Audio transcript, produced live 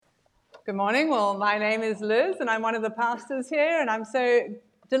Good morning. Well, my name is Liz, and I'm one of the pastors here, and I'm so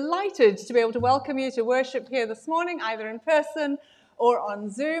delighted to be able to welcome you to worship here this morning, either in person or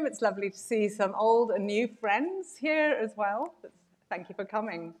on Zoom. It's lovely to see some old and new friends here as well. Thank you for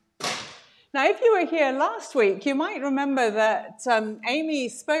coming. Now, if you were here last week, you might remember that Amy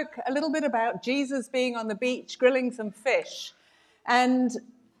spoke a little bit about Jesus being on the beach grilling some fish and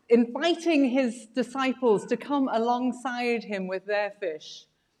inviting his disciples to come alongside him with their fish.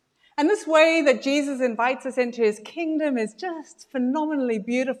 And this way that Jesus invites us into his kingdom is just phenomenally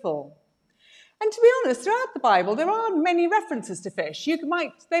beautiful. And to be honest, throughout the Bible, there aren't many references to fish.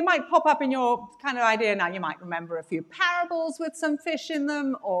 They might pop up in your kind of idea now. You might remember a few parables with some fish in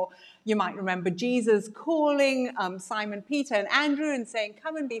them, or you might remember Jesus calling Simon Peter and Andrew and saying,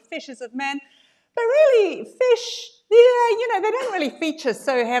 "Come and be fishers of men." But really, fish, they don't really feature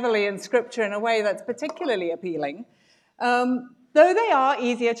so heavily in Scripture in a way that's particularly appealing. Though they are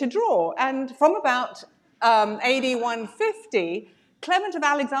easier to draw. And from about AD 150, Clement of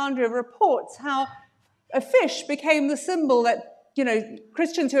Alexandria reports how a fish became the symbol that,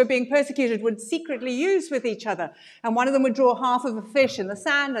 Christians who were being persecuted would secretly use with each other. And one of them would draw half of a fish in the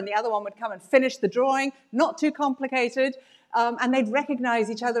sand, and the other one would come and finish the drawing, not too complicated, and they'd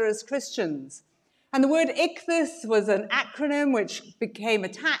recognize each other as Christians. And the word ichthus was an acronym which became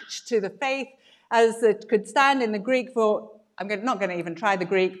attached to the faith, as it could stand in the Greek for, I'm not going to even try the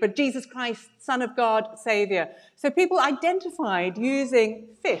Greek, but Jesus Christ, Son of God, Savior. So people identified using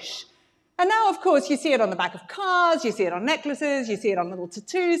fish. And now, of course, you see it on the back of cars, you see it on necklaces, you see it on little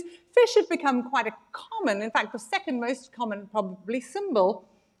tattoos. Fish have become quite a common, in fact, the second most common, probably, symbol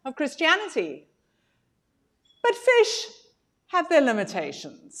of Christianity. But fish have their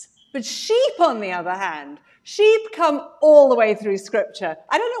limitations. But sheep, on the other hand, sheep come all the way through Scripture.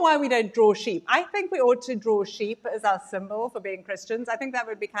 I don't know why we don't draw sheep. I think we ought to draw sheep as our symbol for being Christians. I think that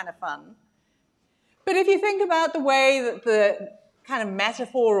would be kind of fun. But if you think about the way that the kind of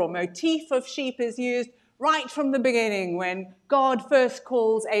metaphor or motif of sheep is used right from the beginning, when God first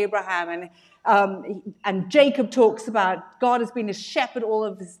calls Abraham and Jacob talks about God has been a shepherd all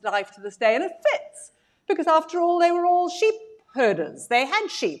of his life to this day, and it fits, because after all, they were all sheep herders. They had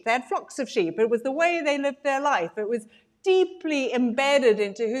sheep. They had flocks of sheep. It was the way they lived their life. It was deeply embedded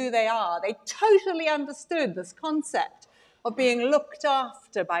into who they are. They totally understood this concept of being looked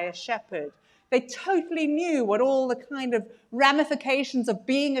after by a shepherd. They totally knew what all the kind of ramifications of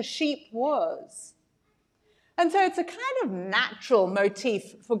being a sheep was. And so it's a kind of natural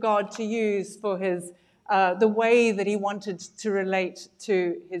motif for God to use for his the way that he wanted to relate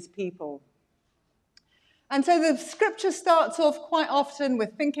to his people. And so the Scripture starts off quite often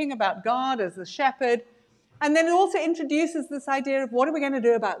with thinking about God as the shepherd, and then it also introduces this idea of what are we going to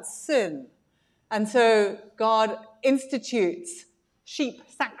do about sin? And so God institutes sheep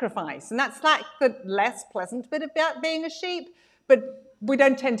sacrifice, and that's like the less pleasant bit about being a sheep, but we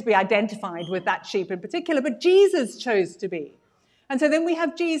don't tend to be identified with that sheep in particular, but Jesus chose to be. And so then we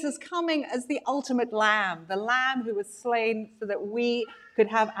have Jesus coming as the ultimate lamb, the lamb who was slain so that we could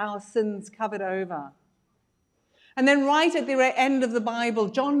have our sins covered over. And then right at the end of the Bible,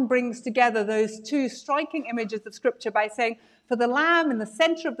 John brings together those two striking images of Scripture by saying, "For the Lamb in the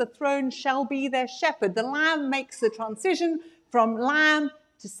center of the throne shall be their shepherd." The Lamb makes the transition from lamb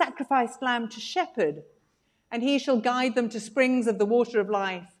to sacrificed lamb to shepherd. "And he shall guide them to springs of the water of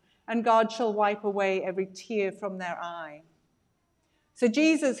life, and God shall wipe away every tear from their eye." So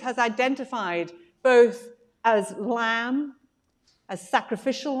Jesus has identified both as lamb, as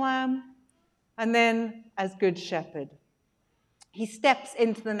sacrificial lamb, and then as good shepherd. He steps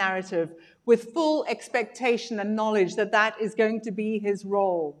into the narrative with full expectation and knowledge that that is going to be his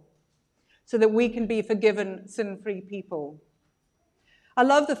role, so that we can be forgiven, sin-free people. I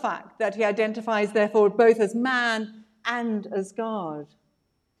love the fact that he identifies, therefore, both as man and as God.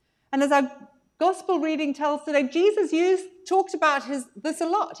 And as our gospel reading tells today, Jesus talked about this a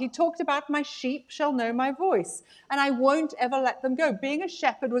lot. He talked about, "My sheep shall know my voice, and I won't ever let them go." Being a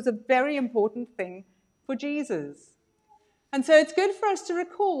shepherd was a very important thing for Jesus. And so it's good for us to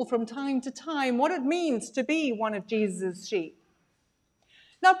recall from time to time what it means to be one of Jesus' sheep.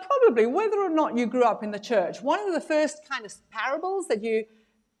 Now, probably, whether or not you grew up in the church, one of the first kind of parables that you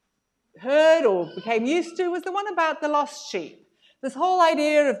heard or became used to was the one about the lost sheep. This whole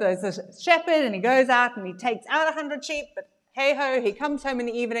idea of there's a shepherd and he goes out and he takes out 100 sheep, but hey-ho, he comes home in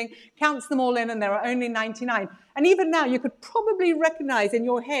the evening, counts them all in, and there are only 99. And even now, you could probably recognize in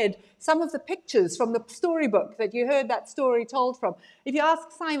your head some of the pictures from the storybook that you heard that story told from. If you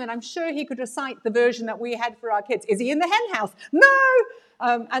ask Simon, I'm sure he could recite the version that we had for our kids. Is he in the hen house? No!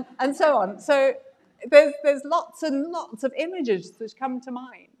 And so on. So there's lots and lots of images that come to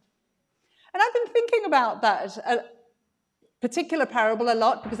mind. And I've been thinking about that particular parable a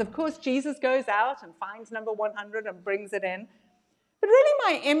lot because, of course, Jesus goes out and finds number 100 and brings it in. But really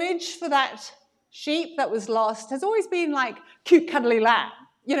my image for that sheep that was lost has always been like cute, cuddly lamb.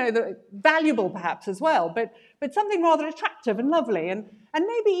 You know, valuable perhaps as well, but something rather attractive and lovely. And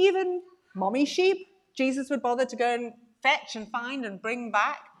maybe even mommy sheep Jesus would bother to go and fetch and find and bring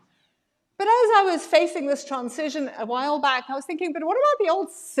back. But as I was facing this transition a while back, I was thinking, but what about the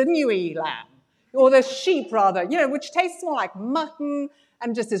old sinewy lamb? Or the sheep, rather, you know, which tastes more like mutton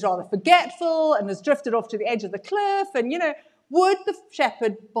and just is rather forgetful and has drifted off to the edge of the cliff. And, you know, would the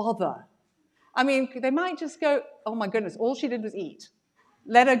shepherd bother? I mean, they might just go, oh my goodness, all she did was eat.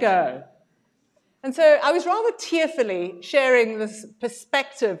 Let her go. And so I was rather tearfully sharing this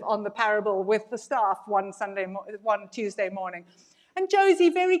perspective on the parable with the staff one Tuesday morning. And Josie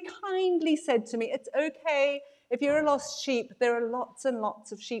very kindly said to me, it's okay, if you're a lost sheep, there are lots and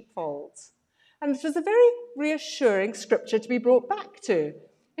lots of sheepfolds. And it was a very reassuring scripture to be brought back to.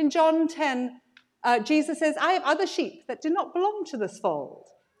 In John 10, Jesus says, I have other sheep that do not belong to this fold.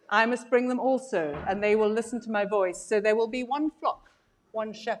 I must bring them also, and they will listen to my voice. So there will be one flock,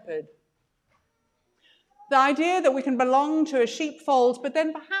 one shepherd. The idea that we can belong to a sheepfold, but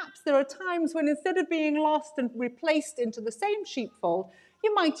then perhaps there are times when instead of being lost and replaced into the same sheepfold,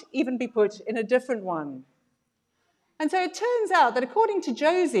 you might even be put in a different one. And so it turns out that according to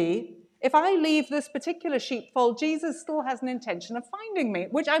Josie, if I leave this particular sheepfold, Jesus still has an intention of finding me,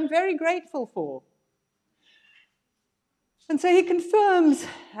 which I'm very grateful for. And so he confirms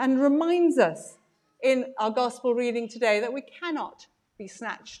and reminds us in our gospel reading today that we cannot be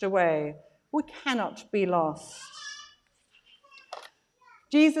snatched away. We cannot be lost.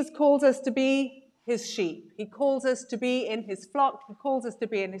 Jesus calls us to be his sheep. He calls us to be in his flock. He calls us to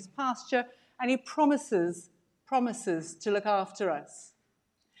be in his pasture. And he promises to look after us.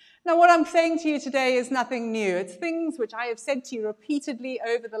 Now, what I'm saying to you today is nothing new. It's things which I have said to you repeatedly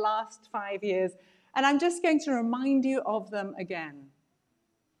over the last 5 years. And I'm just going to remind you of them again.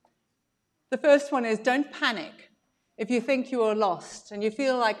 The first one is don't panic if you think you are lost and you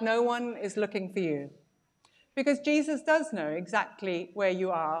feel like no one is looking for you. Because Jesus does know exactly where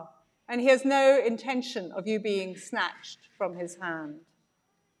you are, and he has no intention of you being snatched from his hand.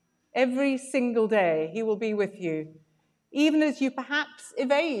 Every single day he will be with you, even as you perhaps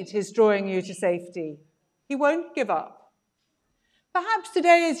evade his drawing you to safety. He won't give up. Perhaps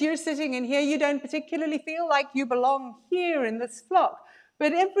today as you're sitting in here, you don't particularly feel like you belong here in this flock,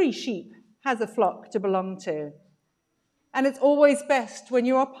 but every sheep has a flock to belong to. And it's always best when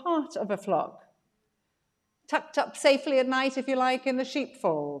you are part of a flock. Tucked up safely at night, if you like, in the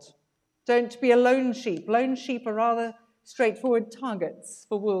sheepfold. Don't be a lone sheep. Lone sheep are rather straightforward targets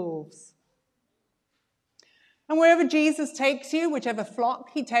for wolves. And wherever Jesus takes you, whichever flock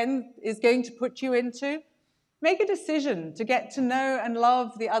he is going to put you into, make a decision to get to know and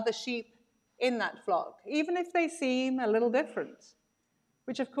love the other sheep in that flock, even if they seem a little different,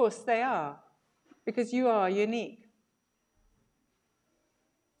 which of course they are, because you are unique.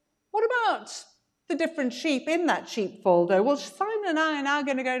 What about the different sheep in that sheepfold, though? Well, Simon and I are now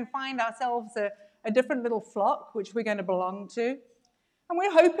going to go and find ourselves a different little flock, which we're going to belong to. And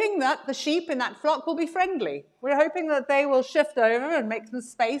we're hoping that the sheep in that flock will be friendly. We're hoping that they will shift over and make some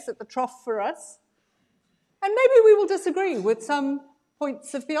space at the trough for us. And maybe we will disagree with some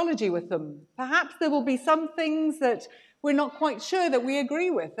points of theology with them. Perhaps there will be some things that we're not quite sure that we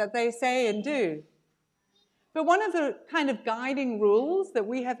agree with, that they say and do. But one of the kind of guiding rules that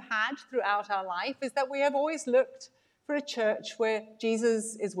we have had throughout our life is that we have always looked for a church where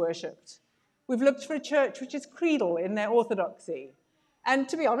Jesus is worshipped. We've looked for a church which is creedal in their orthodoxy. And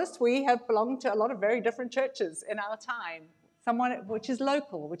to be honest, we have belonged to a lot of very different churches in our time. Someone which is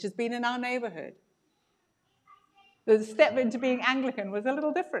local, which has been in our neighborhood. The step into being Anglican was a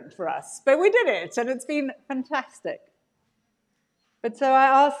little different for us, but we did it, and it's been fantastic. But so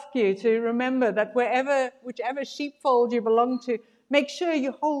I ask you to remember that whichever sheepfold you belong to, make sure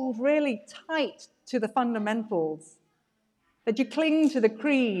you hold really tight to the fundamentals, that you cling to the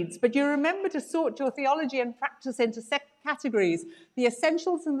creeds, but you remember to sort your theology and practice into categories, the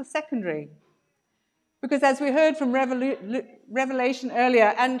essentials and the secondary. Because as we heard from Revelation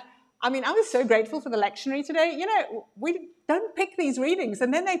earlier, and I mean, I was so grateful for the lectionary today. You know, we don't pick these readings,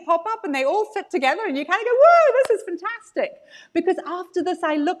 and then they pop up, and they all fit together, and you kind of go, whoa, this is fantastic. Because after this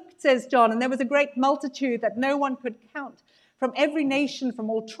I looked, says John, and there was a great multitude that no one could count, from every nation,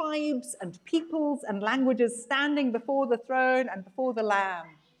 from all tribes and peoples and languages, standing before the throne and before the Lamb,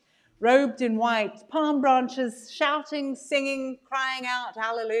 robed in white, palm branches, shouting, singing, crying out,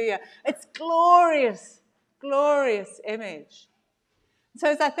 hallelujah. It's glorious, glorious image. So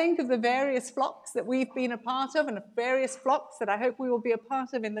as I think of the various flocks that we've been a part of and the various flocks that I hope we will be a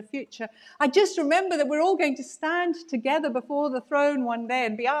part of in the future, I just remember that we're all going to stand together before the throne one day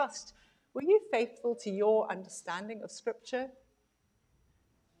and be asked, were you faithful to your understanding of Scripture?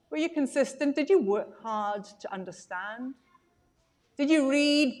 Were you consistent? Did you work hard to understand? Did you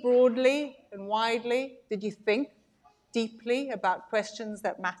read broadly and widely? Did you think deeply about questions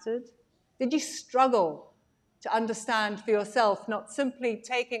that mattered? Did you struggle to understand for yourself, not simply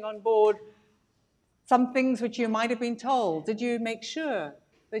taking on board some things which you might have been told? Did you make sure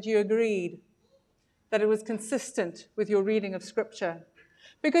that you agreed, that it was consistent with your reading of Scripture?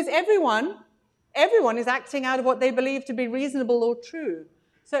 Because everyone is acting out of what they believe to be reasonable or true.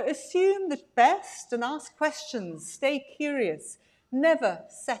 So assume the best and ask questions, stay curious, never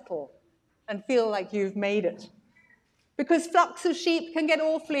settle and feel like you've made it. Because flocks of sheep can get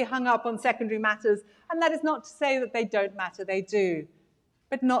awfully hung up on secondary matters, and that is not to say that they don't matter, they do,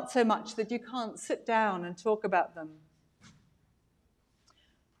 but not so much that you can't sit down and talk about them.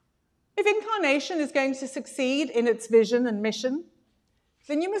 If incarnation is going to succeed in its vision and mission,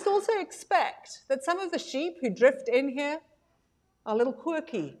 then you must also expect that some of the sheep who drift in here are a little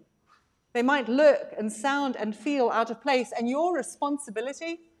quirky. They might look and sound and feel out of place, and your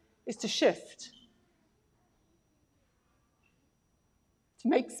responsibility is to shift, to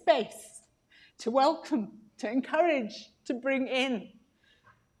make space, to welcome, to encourage, to bring in,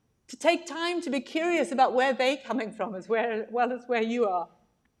 to take time to be curious about where they're coming from as well as where you are.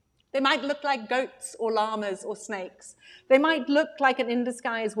 They might look like goats or llamas or snakes. They might look like an in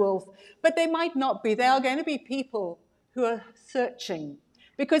disguise wolf, but they might not be. They are going to be people who are searching,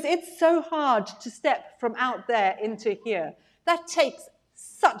 because it's so hard to step from out there into here. That takes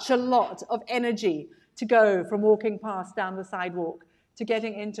such a lot of energy to go from walking past down the sidewalk to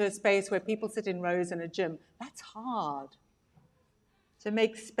getting into a space where people sit in rows in a gym. That's hard. To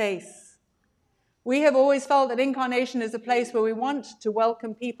make space. We have always felt that incarnation is a place where we want to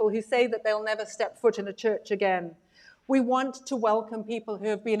welcome people who say that they'll never step foot in a church again. We want to welcome people who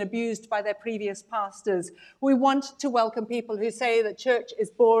have been abused by their previous pastors. We want to welcome people who say that church is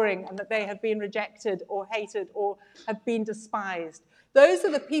boring and that they have been rejected or hated or have been despised. Those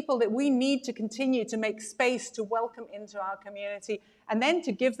are the people that we need to continue to make space to welcome into our community, and then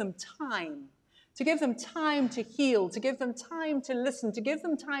to give them time. To give them time to heal, to give them time to listen, to give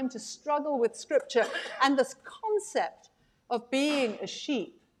them time to struggle with Scripture and this concept of being a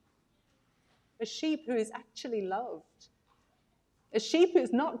sheep who is actually loved, a sheep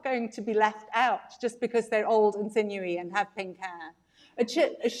who's not going to be left out just because they're old and sinewy and have pink hair,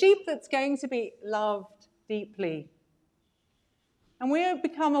 a sheep that's going to be loved deeply. And we have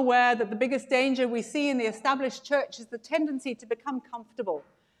become aware that the biggest danger we see in the established church is the tendency to become comfortable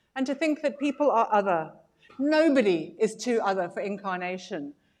and to think that people are other. Nobody is too other for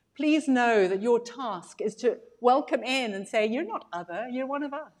incarnation. Please know that your task is to welcome in and say, you're not other, you're one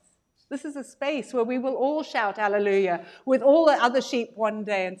of us. This is a space where we will all shout hallelujah with all the other sheep one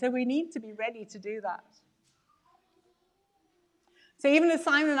day, and so we need to be ready to do that. So even as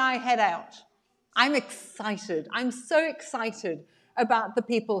Simon and I head out, I'm excited. I'm so excited about the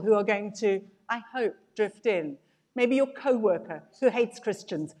people who are going to, I hope, drift in. Maybe your co-worker who hates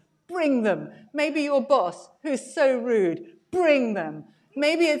Christians, bring them. Maybe your boss who's so rude, bring them.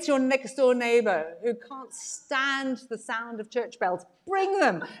 Maybe it's your next-door neighbor who can't stand the sound of church bells. Bring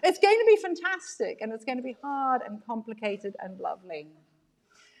them. It's going to be fantastic, and it's going to be hard and complicated and lovely.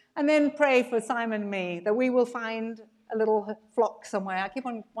 And then pray for Simon and me that we will find a little flock somewhere. I keep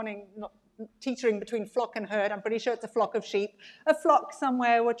on teetering between flock and herd. I'm pretty sure it's a flock of sheep. A flock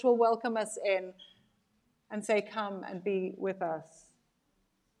somewhere which will welcome us in and say, come and be with us.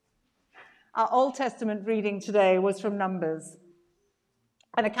 Our Old Testament reading today was from Numbers.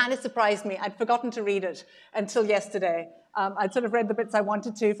 And it kind of surprised me. I'd forgotten to read it until yesterday. I'd sort of read the bits I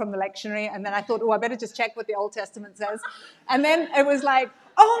wanted to from the lectionary, and then I thought, oh, I better just check what the Old Testament says. And then it was like,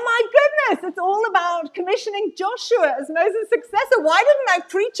 oh my goodness, it's all about commissioning Joshua as Moses' successor. Why didn't I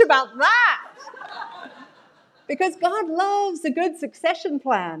preach about that? Because God loves a good succession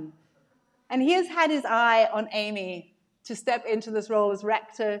plan. And he has had his eye on Amy to step into this role as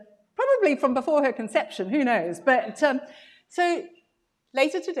rector, probably from before her conception, who knows. But so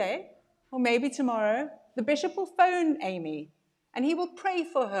later today, or maybe tomorrow, the bishop will phone Amy, and he will pray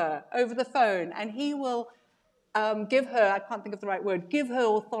for her over the phone, and he will give her, I can't think of the right word, give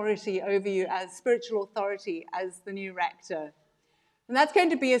her authority over you as spiritual authority as the new rector. And that's going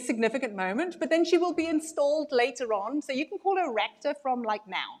to be a significant moment, but then she will be installed later on, so you can call her rector from like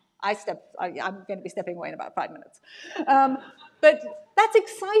now. I'm going to be stepping away in about 5 minutes. But that's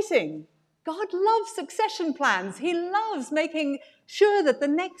exciting. God loves succession plans. He loves making sure that the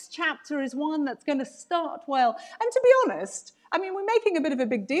next chapter is one that's going to start well. And to be honest, I mean, we're making a bit of a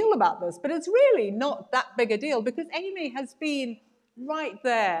big deal about this, but it's really not that big a deal because Amy has been right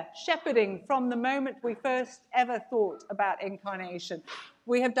there, shepherding from the moment we first ever thought about incarnation.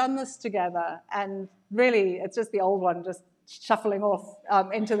 We have done this together, and really, it's just the old one just shuffling off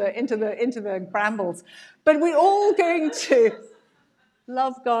into the brambles. But we're all going to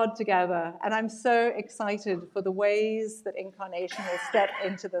love God together, and I'm so excited for the ways that incarnation will step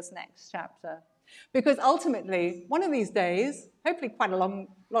into this next chapter. Because ultimately, one of these days, hopefully quite a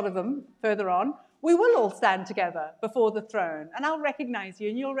lot of them further on, we will all stand together before the throne, and I'll recognize you,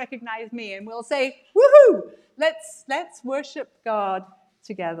 and you'll recognize me, and we'll say, woohoo, let's worship God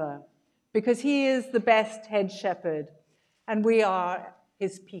together, because he is the best head shepherd, and we are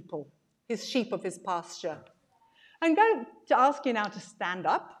his people, his sheep of his pasture. I'm going to ask you now to stand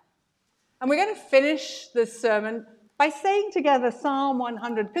up, and we're going to finish this sermon by saying together Psalm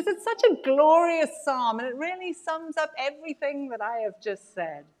 100, because it's such a glorious psalm, and it really sums up everything that I have just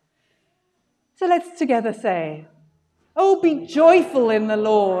said. So let's together say, "Oh, be joyful in the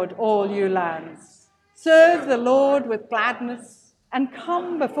Lord, all you lands. Serve the Lord with gladness, and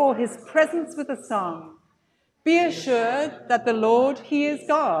come before his presence with a song. Be assured that the Lord, he is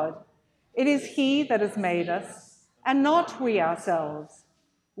God. It is he that has made us, and not we ourselves.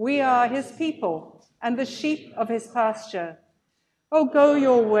 We are his people, and the sheep of his pasture. Oh, go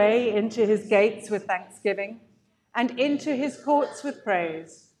your way into his gates with thanksgiving, and into his courts with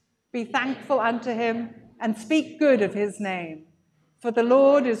praise. Be thankful unto him, and speak good of his name. For the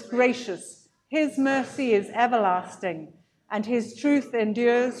Lord is gracious, his mercy is everlasting, and his truth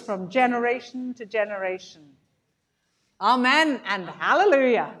endures from generation to generation." Amen and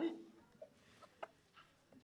hallelujah.